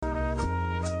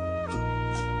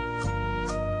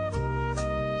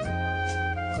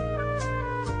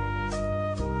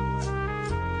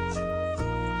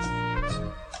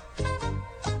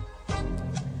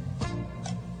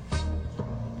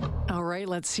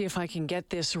let's see if I can get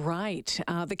this right.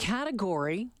 The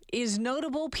category is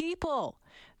notable people.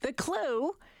 The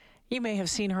clue, you may have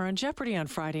seen her on Jeopardy on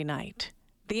Friday night.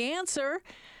 The answer,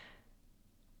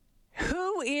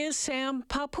 who is Sam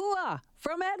Papua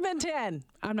from Edmonton?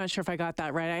 I'm not sure if I got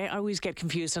that right. I always get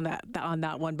confused on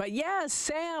that one. But yes,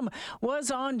 Sam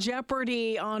was on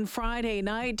Jeopardy on Friday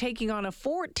night, taking on a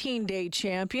 14-day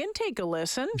champion. Take a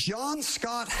listen. John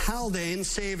Scott Haldane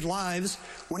saved lives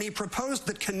when he proposed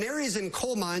that canaries in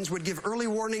coal mines would give early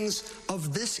warnings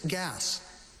of this gas.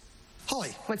 Holly.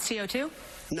 What's CO2?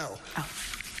 No. Oh.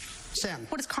 Sam.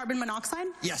 What is carbon monoxide?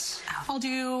 Yes. I'll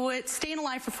do it staying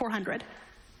alive for 400.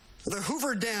 The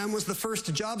Hoover Dam was the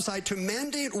first job site to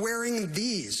mandate wearing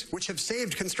these, which have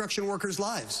saved construction workers'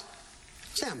 lives.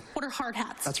 Sam. What are hard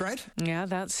hats? That's right. Yeah,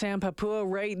 that's Sam Papua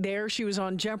right there. She was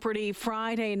on Jeopardy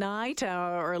Friday night,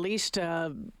 or at least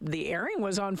the airing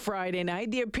was on Friday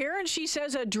night. The appearance, she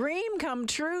says, a dream come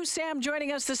true. Sam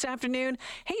joining us this afternoon.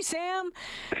 Hey, Sam.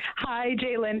 Hi,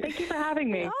 Jalen. Thank you for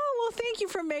having me. Oh, well, thank you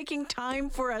for making time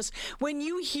for us. When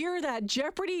you hear that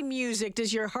Jeopardy music,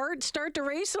 does your heart start to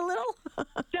race a little?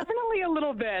 Definitely a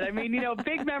little bit. I mean,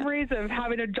 big memories of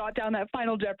having to jot down that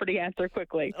final Jeopardy answer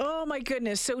quickly. Oh, my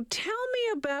goodness. So tell me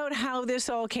about how this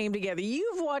all came together.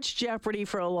 You've watched Jeopardy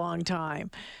for a long time.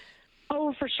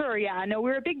 Oh, for sure. Yeah. No,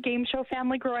 we were a big game show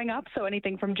family growing up. So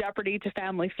anything from Jeopardy to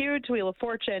Family Feud to Wheel of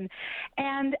Fortune.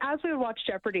 And as we would watch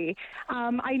Jeopardy,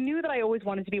 I knew that I always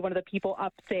wanted to be one of the people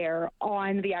up there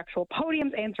on the actual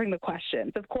podiums answering the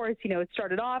questions. Of course, it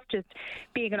started off just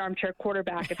being an armchair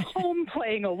quarterback at home,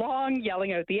 playing along,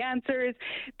 yelling out the answers,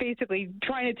 basically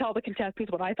trying to tell the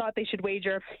contestants what I thought they should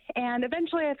wager. And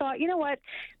eventually I thought, you know what,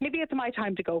 maybe it's my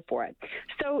time to go for it.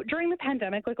 So during the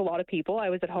pandemic, like a lot of people, I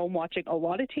was at home watching a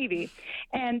lot of TV.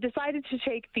 And decided to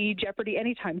take the Jeopardy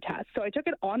Anytime test. So I took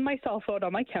it on my cell phone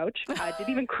on my couch. Didn't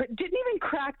even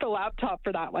crack the laptop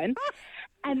for that one.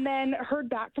 And then heard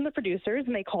back from the producers,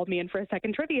 and they called me in for a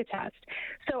second trivia test.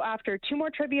 So after 2 more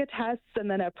trivia tests and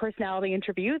then a personality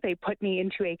interview, they put me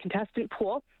into a contestant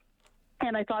pool.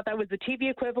 And I thought that was the TV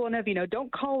equivalent of,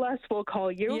 don't call us, we'll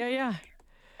call you. Yeah.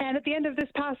 And at the end of this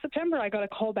past September, I got a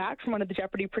call back from one of the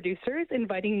Jeopardy producers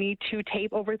inviting me to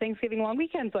tape over Thanksgiving long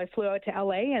weekend. So I flew out to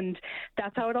LA, and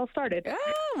that's how it all started.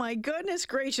 Oh my goodness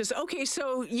gracious! Okay,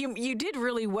 so you did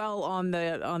really well on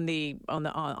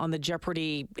the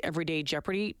Jeopardy Everyday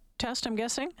Jeopardy test, I'm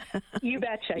guessing. You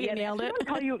betcha. You nailed it.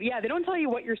 They don't tell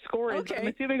you what your score is. Okay. I'm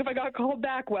assuming if I got called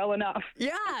back well enough.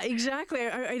 Yeah, exactly.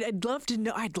 I'd love to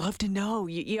know. I'd love to know.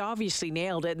 You obviously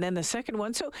nailed it. And then the second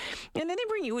one. So, and then they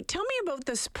bring you. Tell me about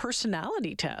this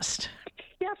personality test.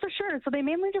 Yeah, for sure. So they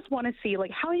mainly just want to see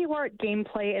how you are at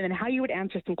gameplay and then how you would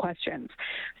answer some questions.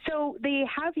 So they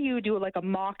have you do a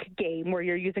mock game where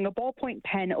you're using a ballpoint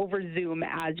pen over Zoom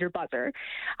as your buzzer,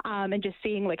 and just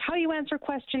seeing how you answer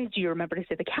questions. Do you remember to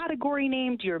say the category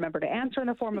name? Do you remember to answer in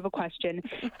the form of a question?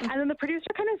 And then the producer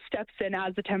kind of steps in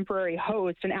as the temporary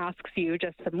host and asks you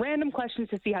just some random questions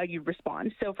to see how you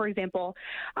respond. So, for example,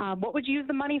 what would you use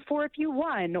the money for if you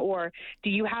won? Or do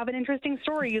you have an interesting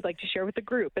story you'd like to share with the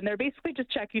group? And they're basically just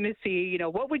checking to see,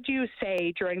 what would you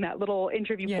say during that little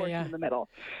interview portion in the middle?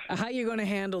 How are you going to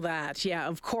handle that? Yeah,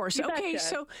 of course. You okay,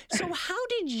 betcha. so how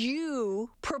did you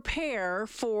prepare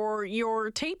for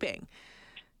your taping?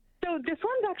 So this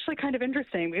one's actually kind of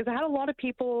interesting because I had a lot of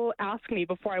people ask me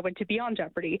before I went to be on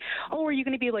Jeopardy, oh, are you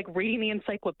going to be reading the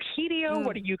encyclopedia?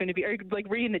 What are you going to be? Are you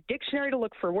reading the dictionary to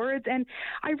look for words? And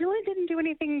I really didn't do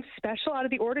anything special out of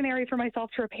the ordinary for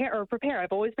myself to prepare.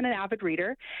 I've always been an avid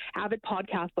reader, avid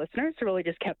podcast listener, so really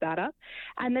just kept that up.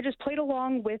 And then just played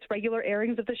along with regular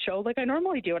airings of the show like I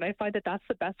normally do. And I find that that's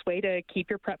the best way to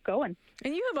keep your prep going.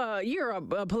 And you're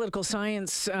a political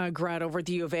science grad over at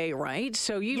the U of A, right?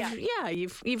 So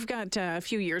you've got a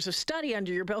few years of study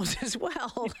under your belt as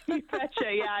well. You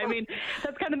betcha. Yeah, I mean,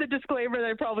 that's kind of the disclaimer that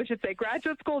I probably should say.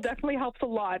 Graduate school definitely helps a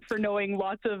lot for knowing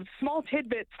lots of small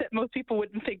tidbits that most people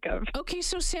wouldn't think of. Okay,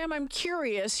 so Sam, I'm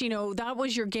curious, that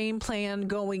was your game plan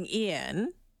going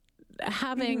in.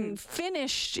 Having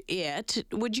finished it,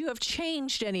 would you have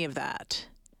changed any of that?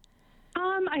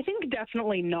 I think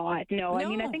definitely not. No, I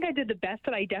mean, I think I did the best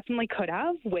that I definitely could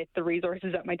have with the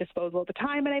resources at my disposal at the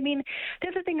time. And I mean, the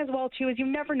other thing as well, too, is you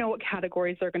never know what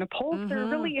categories they're going to pull. So there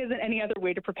really isn't any other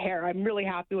way to prepare. I'm really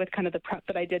happy with kind of the prep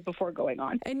that I did before going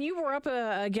on. And you were up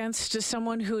against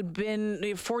someone who'd been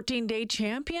a 14-day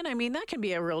champion. I mean, that can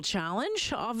be a real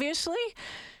challenge, obviously.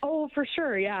 Oh, for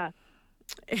sure. Yeah.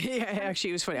 Yeah,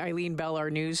 actually, it was funny. Eileen Bell, our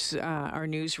news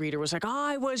reader, was like,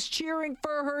 "I was cheering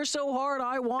for her so hard.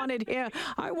 I wanted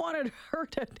her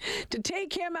to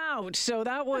take him out." So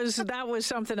that was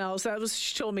something else. That was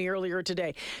she told me earlier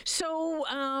today. So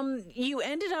you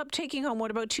ended up taking home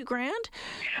what, about $2,000?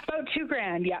 About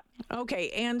 $2,000, yeah. Okay,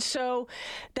 and so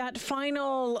that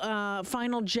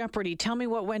final Jeopardy. Tell me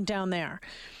what went down there.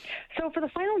 So for the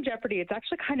Final Jeopardy, it's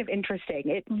actually kind of interesting.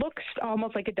 It looks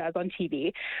almost like it does on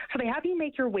TV. So they have you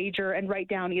make your wager and write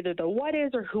down either the what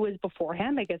is or who is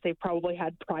beforehand. I guess they probably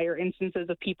had prior instances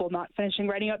of people not finishing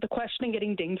writing out the question and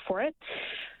getting dinged for it.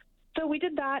 So we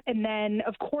did that. And then,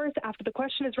 of course, after the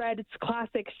question is read, it's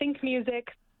classic think music.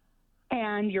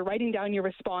 And you're writing down your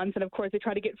response. And, of course, they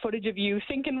try to get footage of you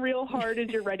thinking real hard as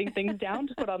you're writing things down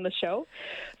to put on the show.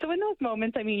 So in those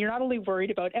moments, I mean, you're not only worried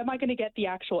about, am I going to get the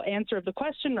actual answer of the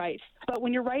question right? But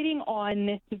when you're writing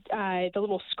on the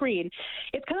little screen,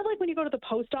 it's kind of like when you go to the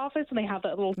post office and they have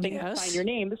that little thing to sign your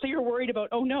name. So you're worried about,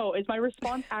 oh, no, is my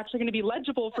response actually going to be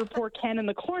legible for poor Ken in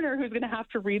the corner who's going to have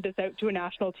to read this out to a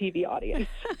national TV audience?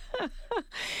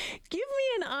 Give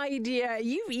me an idea.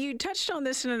 You touched on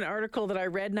this in an article that I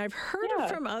read, and I've heard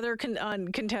from other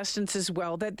contestants as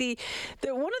well that the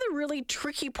one of the really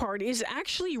tricky part is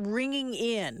actually ringing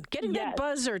in, getting that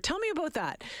buzzer. Tell me about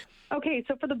that. Okay,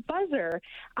 so for the buzzer,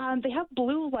 they have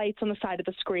blue lights on the side of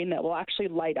the screen that will actually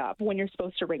light up when you're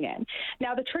supposed to ring in.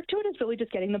 Now, the trick to it is really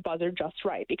just getting the buzzer just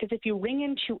right, because if you ring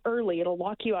in too early, it'll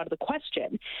lock you out of the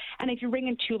question. And if you ring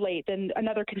in too late, then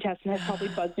another contestant has probably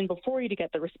buzzed in before you to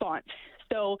get the response.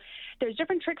 So there's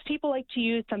different tricks people like to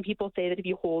use. Some people say that if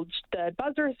you hold the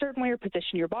buzzer a certain way or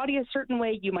position your body a certain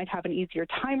way, you might have an easier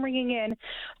time ringing in.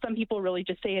 Some people really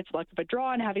just say it's luck of a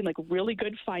draw and having like really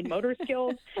good fine motor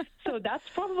skills. So that's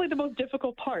probably the most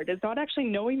difficult part, is not actually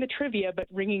knowing the trivia, but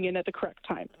ringing in at the correct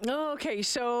time. Okay,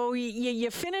 so you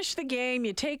finish the game,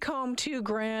 you take home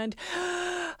 $2,000.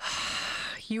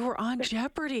 You were on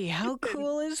Jeopardy. How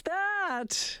cool is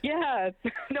that? Yeah,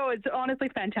 no, it's honestly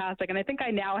fantastic. And I think I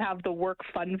now have the work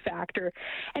fun factor.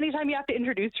 Anytime you have to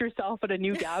introduce yourself at a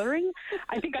new gathering,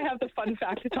 I think I have the fun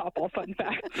fact to top all fun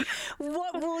facts.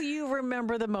 What will you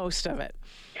remember the most of it?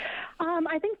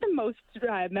 I think the most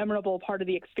memorable part of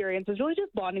the experience was really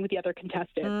just bonding with the other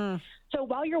contestants. So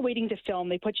while you're waiting to film,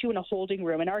 they put you in a holding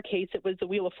room. In our case, it was the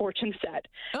Wheel of Fortune set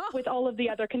with all of the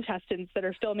other contestants that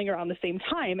are filming around the same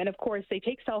time. And of course, they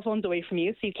take cell phones away from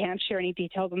you, so you can't share any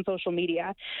details on social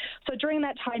media. So during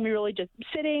that time, you're really just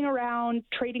sitting around,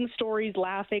 trading stories,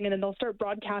 laughing, and then they'll start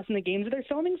broadcasting the games that they're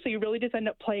filming. So you really just end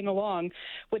up playing along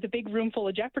with a big room full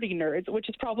of Jeopardy nerds, which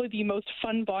is probably the most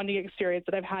fun bonding experience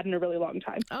that I've had in a really long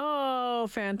time. Oh,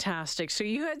 fantastic. So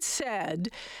you had said,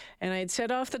 and I had said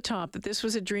off the top, that this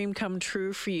was a dream come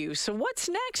true for you. So what's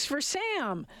next for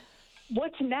Sam?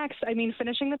 What's next? I mean,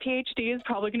 finishing the PhD is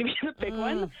probably going to be the big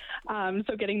one.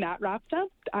 So getting that wrapped up.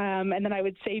 And then I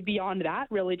would say beyond that,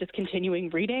 really just continuing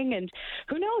reading. And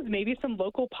who knows, maybe some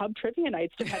local pub trivia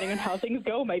nights, depending on how things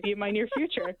go, might be in my near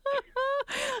future.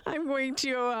 I'm going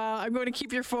to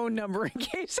keep your phone number in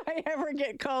case I ever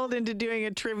get called into doing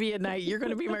a trivia night. You're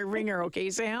going to be my ringer, okay,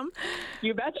 Sam?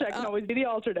 You betcha. I can always be the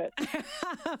alternate.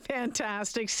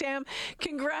 Fantastic. Sam,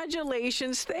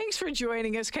 congratulations. Thanks for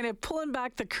joining us, kind of pulling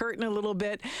back the curtain a little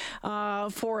bit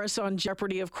for us on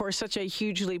Jeopardy. Of course, such a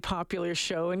hugely popular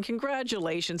show. And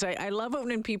congratulations. I love it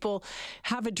when people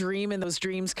have a dream and those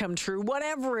dreams come true,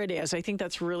 whatever it is. I think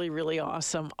that's really, really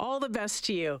awesome. All the best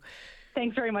to you.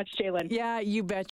 Thanks very much, Jalen. Yeah, you bet.